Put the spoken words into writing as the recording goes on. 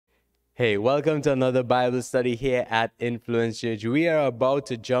Hey, welcome to another Bible study here at Influence Church. We are about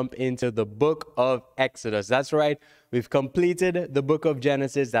to jump into the book of Exodus. That's right. We've completed the book of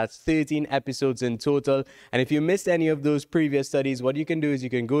Genesis. That's 13 episodes in total. And if you missed any of those previous studies, what you can do is you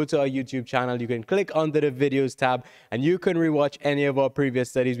can go to our YouTube channel. You can click onto the videos tab and you can rewatch any of our previous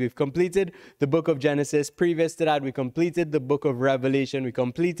studies. We've completed the book of Genesis. Previous to that, we completed the book of Revelation. We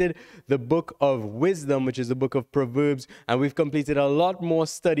completed the book of Wisdom, which is the book of Proverbs. And we've completed a lot more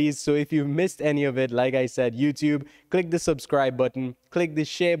studies. So if you've missed any of it, like I said, YouTube, click the subscribe button, click the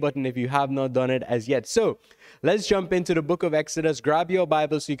share button if you have not done it as yet. So let's jump into the book of Exodus. Grab your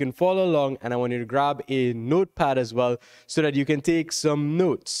Bible so you can follow along, and I want you to grab a notepad as well so that you can take some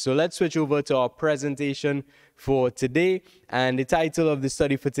notes. So let's switch over to our presentation for today, and the title of the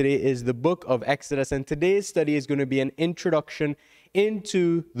study for today is the book of Exodus, and today's study is going to be an introduction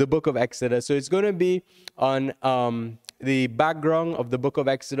into the book of Exodus. So it's going to be on the background of the book of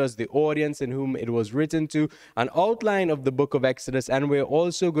Exodus, the audience in whom it was written to, an outline of the book of Exodus, and we're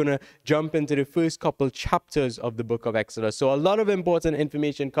also going to jump into the first couple chapters of the book of Exodus. So a lot of important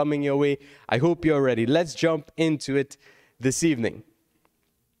information coming your way. I hope you're ready. Let's jump into it this evening.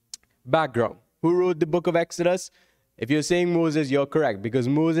 Background. Who wrote the book of Exodus? If you're saying Moses, you're correct, because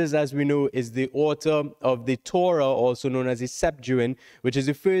Moses, as we know, is the author of the Torah, also known as the Septuagint, which is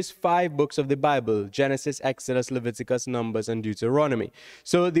the first 5 books of the Bible: Genesis, Exodus, Leviticus, Numbers, and Deuteronomy.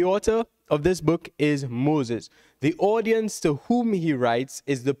 So the author of this book is Moses. The audience to whom he writes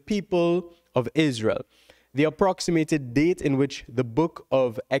is the people of Israel. The approximated date in which the book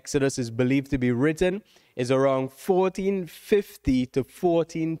of Exodus is believed to be written is around 1450 to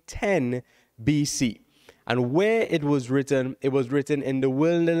 1410 BC. And where it was written in the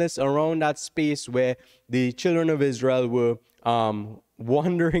wilderness, around that space where the children of Israel were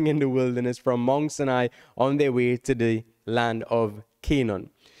wandering in the wilderness from Mount Sinai on their way to the land of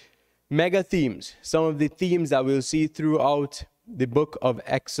Canaan. Mega themes. Some of the themes that we'll see throughout the book of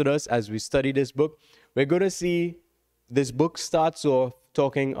Exodus as we study this book. We're going to see this book starts off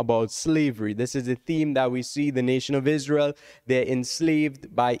talking about slavery. This is the theme that we see. The nation of Israel, they're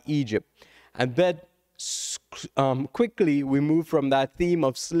enslaved by Egypt. And then quickly we move from that theme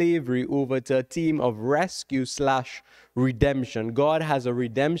of slavery over to a theme of rescue / redemption. God has a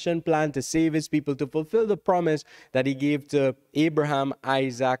redemption plan to save his people, to fulfill the promise that he gave to Abraham,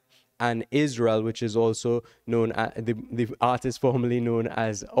 Isaac, and Israel, which is also known as the artist formerly known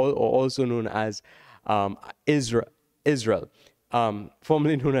as, or also known as Israel.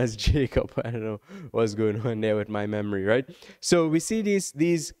 Formerly known as Jacob. I don't know what's going on there with my memory, right? So we see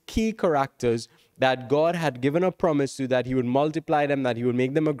these key characters that God had given a promise to, that he would multiply them, that he would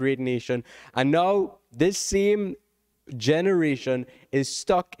make them a great nation. And now this same generation is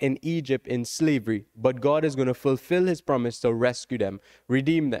stuck in Egypt in slavery, but God is going to fulfill his promise to rescue them,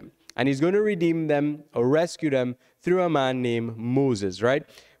 redeem them. And he's going to redeem them or rescue them through a man named Moses, right?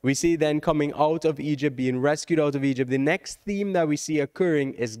 We see then coming out of Egypt, being rescued out of Egypt. The next theme that we see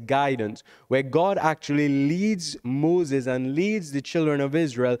occurring is guidance, where God actually leads Moses and leads the children of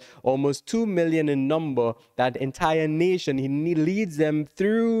Israel, almost 2 million in number, that entire nation. He leads them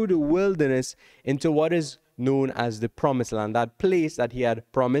through the wilderness into what is known as the Promised Land, that place that he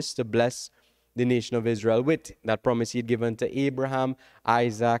had promised to bless the nation of Israel with, that promise he had given to Abraham,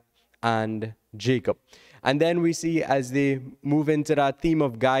 Isaac, and Jacob. And then we see, as they move into that theme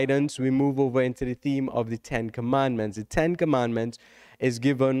of guidance, we move over into the theme of the 10 Commandments. The 10 Commandments is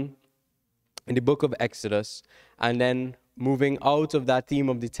given in the book of Exodus. And then moving out of that theme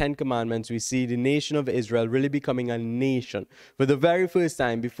of the 10 Commandments, we see the nation of Israel really becoming a nation. For the very first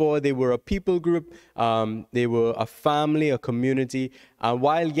time, before they were a people group, they were a family, a community.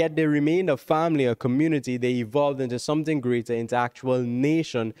 While yet they remained a family, a community, they evolved into something greater, into actual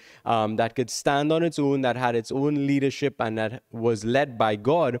nation that could stand on its own, that had its own leadership, and that was led by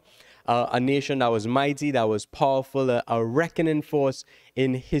God. A nation that was mighty, that was powerful, a reckoning force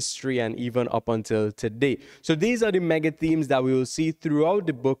in history and even up until today. So these are the mega themes that we will see throughout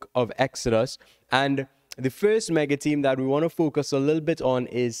the book of Exodus. And the first mega theme that we want to focus a little bit on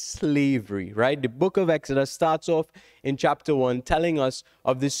is slavery, right? The book of Exodus starts off in chapter 1 telling us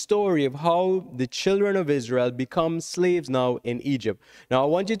of the story of how the children of Israel become slaves now in Egypt. Now, I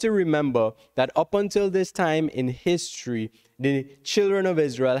want you to remember that up until this time in history, the children of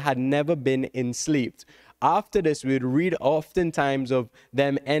Israel had never been enslaved. After this, we would read oftentimes of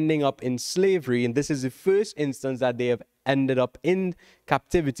them ending up in slavery, and this is the first instance that they have ended up in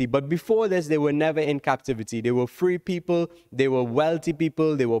captivity. But before this, they were never in captivity. They were free people, they were wealthy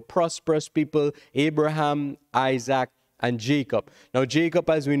people, they were prosperous people. Abraham, Isaac, and Jacob. Now Jacob,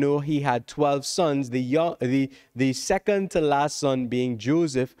 as we know, he had 12 sons, the second to last son being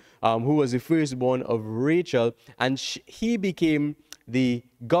Joseph, who was the firstborn of Rachel, and he became the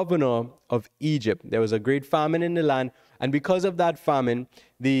governor of Egypt. There was a great famine in the land, and because of that famine,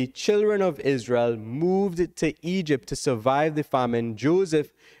 the children of Israel moved to Egypt to survive the famine.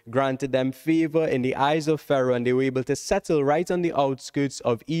 Joseph granted them favor in the eyes of Pharaoh, and they were able to settle right on the outskirts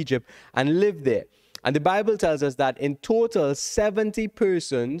of Egypt and live there. And the Bible tells us that in total, 70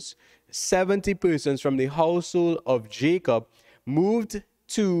 persons from the household of Jacob moved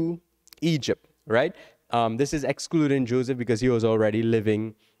to Egypt, right? This is excluding Joseph because he was already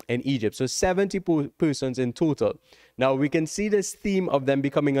living in Egypt. So 70 persons in total. Now we can see this theme of them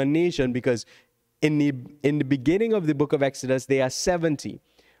becoming a nation because in the beginning of the book of Exodus, they are 70.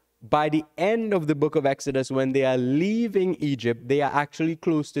 By the end of the book of Exodus, when they are leaving Egypt, they are actually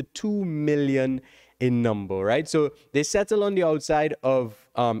close to 2 million in number, right? So they settle on the outside of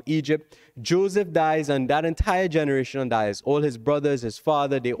Egypt. Joseph dies, and that entire generation dies. All his brothers, his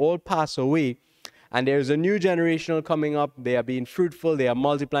father, they all pass away. And there's a new generation coming up. They are being fruitful. They are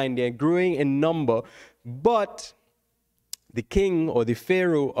multiplying. They are growing in number. But the king, or the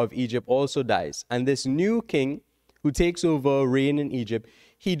Pharaoh of Egypt, also dies. And this new king who takes over reign in Egypt,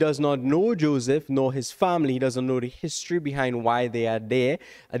 he does not know Joseph nor his family. He doesn't know the history behind why they are there.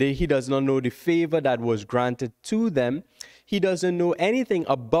 He does not know the favor that was granted to them. He doesn't know anything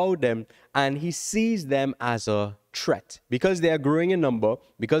about them, and he sees them as a threat. Because they are growing in number,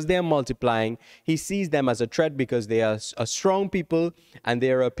 because they are multiplying, he sees them as a threat because they are a strong people, and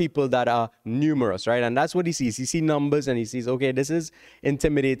they are a people that are numerous, right? And that's what he sees. He sees numbers, and he sees, okay, this is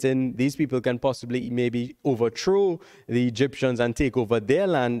intimidating. These people can possibly maybe overthrow the Egyptians and take over their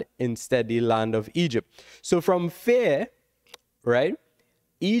land instead, the land of Egypt. So from fear, right,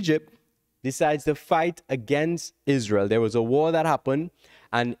 Egypt decides to fight against Israel. There was a war that happened,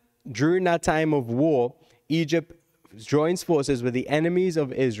 and during that time of war, Egypt joins forces with the enemies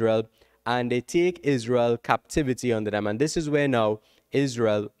of Israel, and they take Israel captivity under them. And this is where now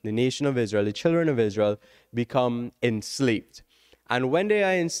Israel, the nation of Israel, the children of Israel, become enslaved. And when they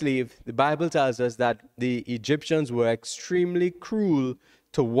are enslaved, the Bible tells us that the Egyptians were extremely cruel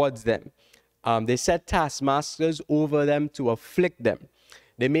towards them. They set taskmasters over them to afflict them.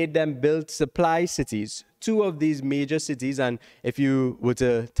 They made them build supply cities, 2 of these major cities. And if you were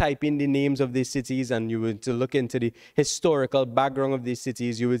to type in the names of these cities and you were to look into the historical background of these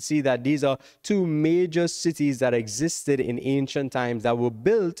cities, you would see that these are 2 major cities that existed in ancient times that were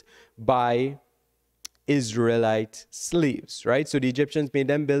built by Israelite slaves, right? So the Egyptians made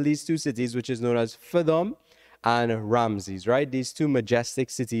them build these 2 cities, which is known as Pithom and Ramses, right? These 2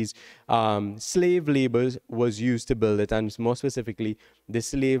 majestic cities. Slave labor was used to build it, and more specifically, the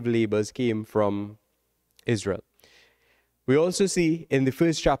slave labors came from Israel. We also see in the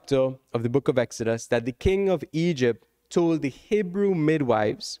first chapter of the book of Exodus that the king of Egypt told the Hebrew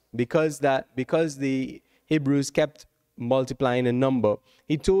midwives, because the Hebrews kept multiplying in number,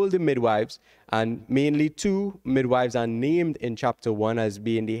 he told the midwives, and mainly 2 midwives are named in chapter 1 as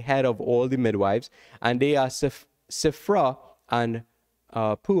being the head of all the midwives, and they are Sifra and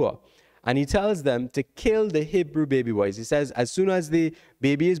Puah. And he tells them to kill the Hebrew baby boys. He says, as soon as the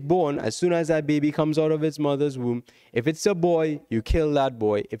baby is born, as soon as that baby comes out of its mother's womb, if it's a boy, you kill that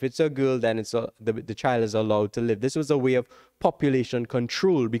boy. If it's a girl, then the child is allowed to live. This was a way of population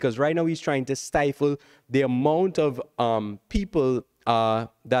control, because right now he's trying to stifle the amount of people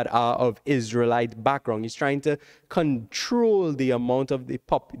that are of Israelite background. He's trying to control the amount of the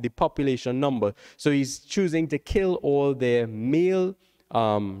population number. So he's choosing to kill all their male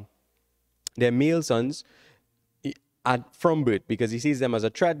sons from birth, because he sees them as a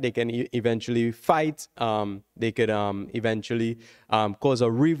threat. They can eventually fight. They could eventually cause a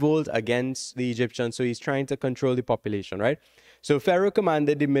revolt against the Egyptians. So he's trying to control the population, right? So Pharaoh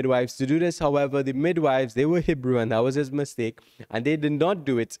commanded the midwives to do this. However, the midwives, they were Hebrew, and that was his mistake, and they did not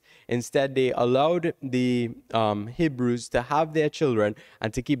do it. Instead, they allowed the Hebrews to have their children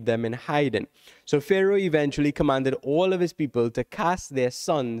and to keep them in hiding. So Pharaoh eventually commanded all of his people to cast their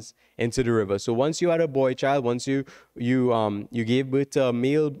sons into the river. So once you had a boy child, once you gave birth to a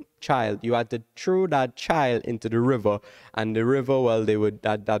male child, you had to throw that child into the river, and the river, well,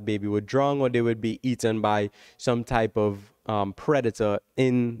 that baby would drown, or they would be eaten by some type of predator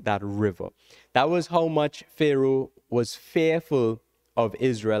in that river. That was how much Pharaoh was fearful of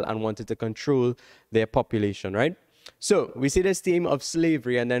Israel and wanted to control their population, right? So we see this theme of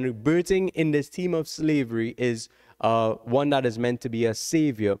slavery, and then birthing in this theme of slavery is one that is meant to be a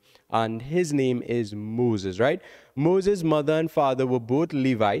savior, and his name is Moses, right? Moses' mother and father were both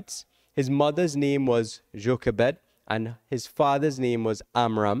Levites. His mother's name was Jochebed, and his father's name was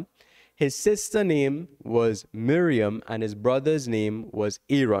Amram. His sister name was Miriam, and his brother's name was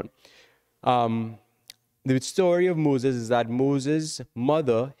Aaron. The story of Moses is that Moses'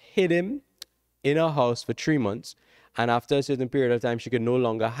 mother hid him in her house for 3 months. And after a certain period of time, she could no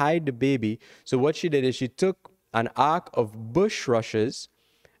longer hide the baby. So what she did is she took an ark of bush rushes,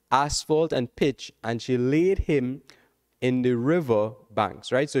 asphalt, and pitch, and she laid him in the river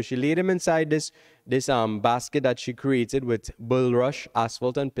banks, right? So she laid him inside this basket that she created with bulrush,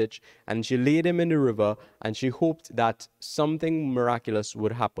 asphalt, and pitch, and she laid him in the river, and she hoped that something miraculous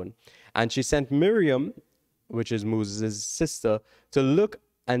would happen. And she sent Miriam, which is Moses' sister, to look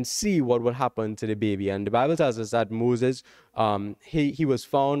and see what would happen to the baby. And the Bible tells us that Moses, he was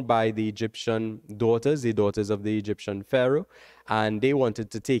found by the Egyptian daughters, the daughters of the Egyptian Pharaoh, and they wanted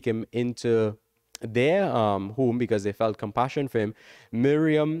to take him into their home because they felt compassion for him.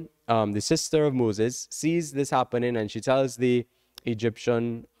 Miriam, the sister of Moses, sees this happening, and she tells the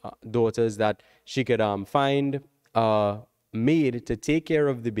Egyptian daughters that she could find a maid to take care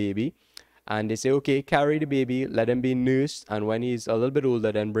of the baby. And they say, okay, carry the baby, let him be nursed, and when he's a little bit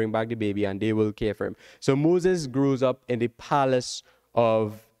older, then bring back the baby, and they will care for him. So Moses grows up in the palace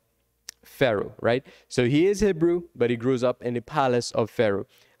of Pharaoh, right? So he is Hebrew, but he grows up in the palace of Pharaoh.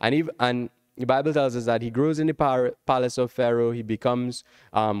 And the Bible tells us that he grows in the palace of Pharaoh. He becomes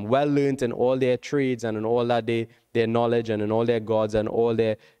well learned in all their trades and in all that their knowledge and in all their gods and all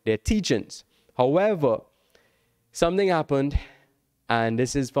their teachings. However, something happened, and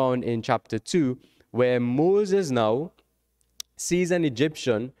this is found in chapter 2, where Moses now sees an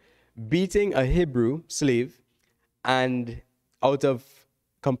Egyptian beating a Hebrew slave, and out of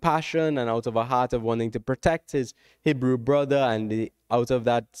compassion and out of a heart of wanting to protect his Hebrew brother, and out of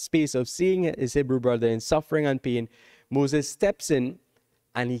that space of seeing his Hebrew brother in suffering and pain, Moses steps in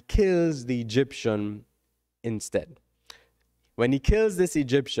and he kills the Egyptian instead. When he kills this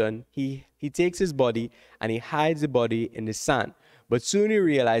Egyptian, he takes his body and he hides the body in the sand. But soon he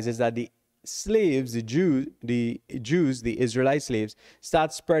realizes that the slaves, the Jews, the Israelite slaves,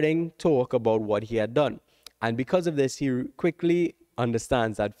 start spreading talk about what he had done. And because of this, he quickly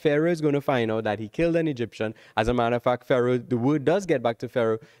understands that Pharaoh is going to find out that he killed an Egyptian. As a matter of fact, the word does get back to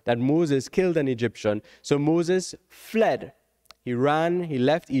Pharaoh that Moses killed an Egyptian. So Moses fled. He ran, he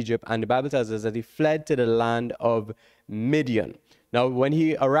left Egypt, and the Bible tells us that he fled to the land of Midian. Now, when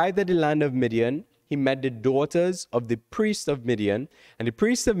he arrived at the land of Midian, he met the daughters of the priest of Midian, and the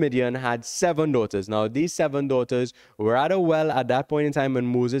priest of Midian had 7 daughters. Now, these 7 daughters were at a well at that point in time when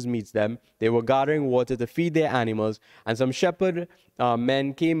Moses meets them. They were gathering water to feed their animals, and some shepherd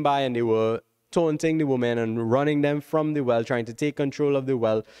men came by, and they were taunting the women and running them from the well, trying to take control of the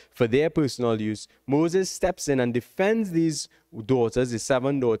well for their personal use. Moses steps in and defends these daughters, the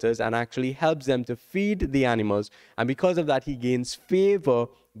 7 daughters, and actually helps them to feed the animals. And because of that, he gains favor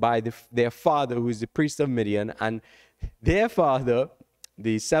by their father, who is the priest of Midian. And their father,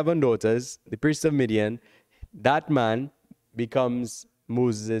 the 7 daughters, the priest of Midian, that man becomes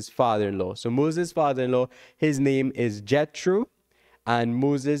Moses' father-in-law. So Moses' father-in-law, his name is Jethro, and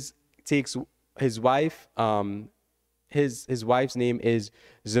Moses takes his wife, his wife's name is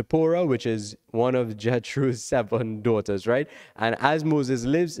Zipporah, which is one of Jethro's 7 daughters, right? And as Moses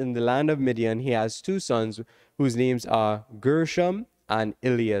lives in the land of Midian, he has 2 sons whose names are Gershom and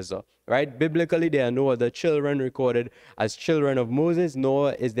Eleazar, right? Biblically, there are no other children recorded as children of Moses,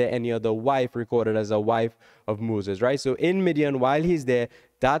 nor is there any other wife recorded as a wife of Moses, right? So in Midian, while he's there,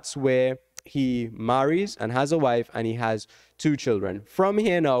 that's where he marries and has a wife, and he has 2 children. From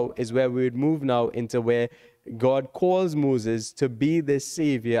here now is where we would move now into where God calls Moses to be this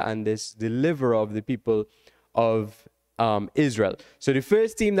savior and this deliverer of the people of Israel. So the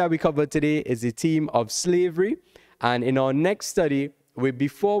first theme that we covered today is the theme of slavery. And in our next study,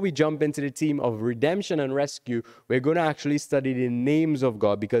 before we jump into the theme of redemption and rescue, we're going to actually study the names of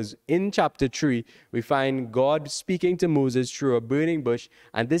God, because in chapter 3, we find God speaking to Moses through a burning bush.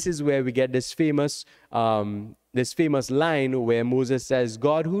 And this is where we get this famous line where Moses says,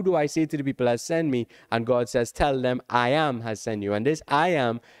 God, who do I say to the people has sent me? And God says, tell them, I am has sent you. And this I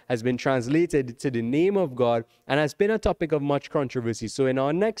am has been translated to the name of God and has been a topic of much controversy. So in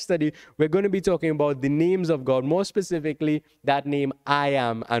our next study, we're going to be talking about the names of God, more specifically that name I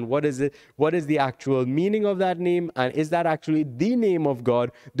am, and what is it? What is the actual meaning of that name? And is that actually the name of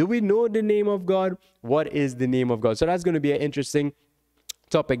God? Do we know the name of God? What is the name of God? So that's going to be an interesting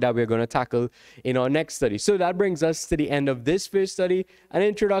topic that we're going to tackle in our next study. So that brings us to the end of this first study, an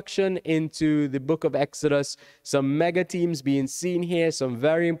introduction into the book of Exodus, some mega themes being seen here, some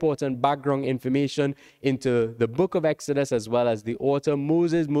very important background information into the book of Exodus, as well as the author,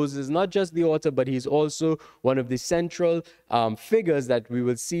 Moses. Moses is not just the author, but he's also one of the central figures that we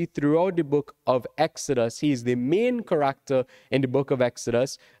will see throughout the book of Exodus. He's the main character in the book of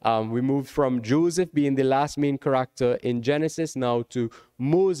Exodus. We moved from Joseph being the last main character in Genesis now to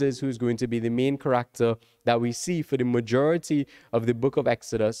Moses, who's going to be the main character that we see for the majority of the book of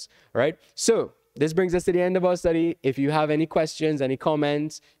Exodus, right? So this brings us to the end of our study. If you have any questions, any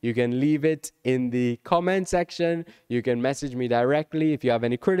comments, you can leave it in the comment section. You can message me directly. If you have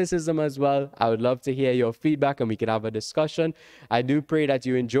any criticism as well, I would love to hear your feedback and we can have a discussion. I do pray that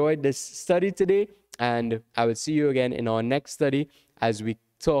you enjoyed this study today, and I will see you again in our next study as we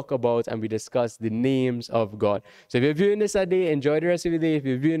talk about and we discuss the names of God. So if you're viewing this today, enjoy the rest of your day. If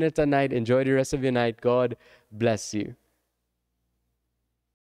you're viewing it tonight, enjoy the rest of your night. God bless you.